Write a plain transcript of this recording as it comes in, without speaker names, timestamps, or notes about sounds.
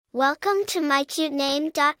Welcome to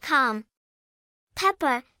mycutename.com.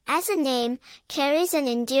 Pepper, as a name, carries an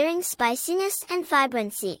endearing spiciness and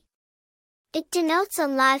vibrancy. It denotes a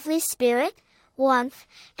lively spirit, warmth,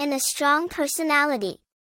 and a strong personality.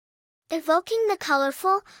 Evoking the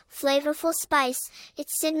colorful, flavorful spice, it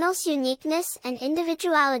signals uniqueness and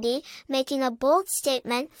individuality, making a bold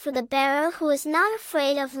statement for the bearer who is not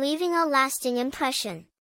afraid of leaving a lasting impression.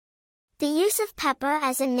 The use of pepper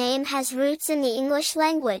as a name has roots in the English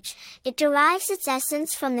language. It derives its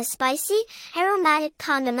essence from the spicy, aromatic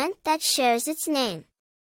condiment that shares its name.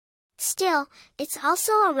 Still, it's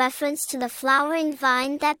also a reference to the flowering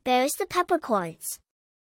vine that bears the peppercorns.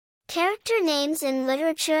 Character names in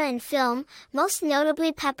literature and film, most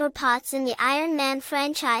notably Pepper Potts in the Iron Man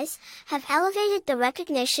franchise, have elevated the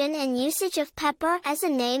recognition and usage of pepper as a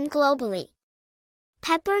name globally.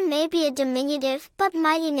 Pepper may be a diminutive but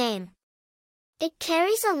mighty name. It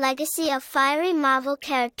carries a legacy of fiery Marvel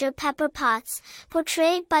character Pepper Potts,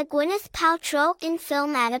 portrayed by Gwyneth Paltrow in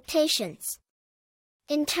film adaptations.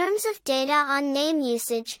 In terms of data on name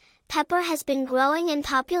usage, Pepper has been growing in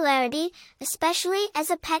popularity, especially as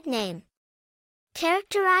a pet name.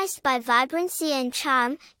 Characterized by vibrancy and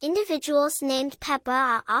charm, individuals named Pepper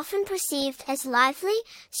are often perceived as lively,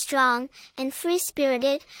 strong, and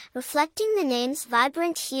free-spirited, reflecting the name's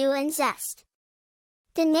vibrant hue and zest.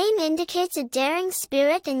 The name indicates a daring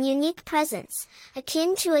spirit and unique presence,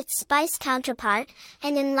 akin to its spice counterpart,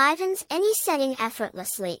 and enlivens any setting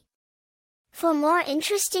effortlessly. For more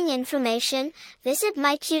interesting information, visit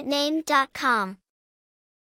mycutename.com.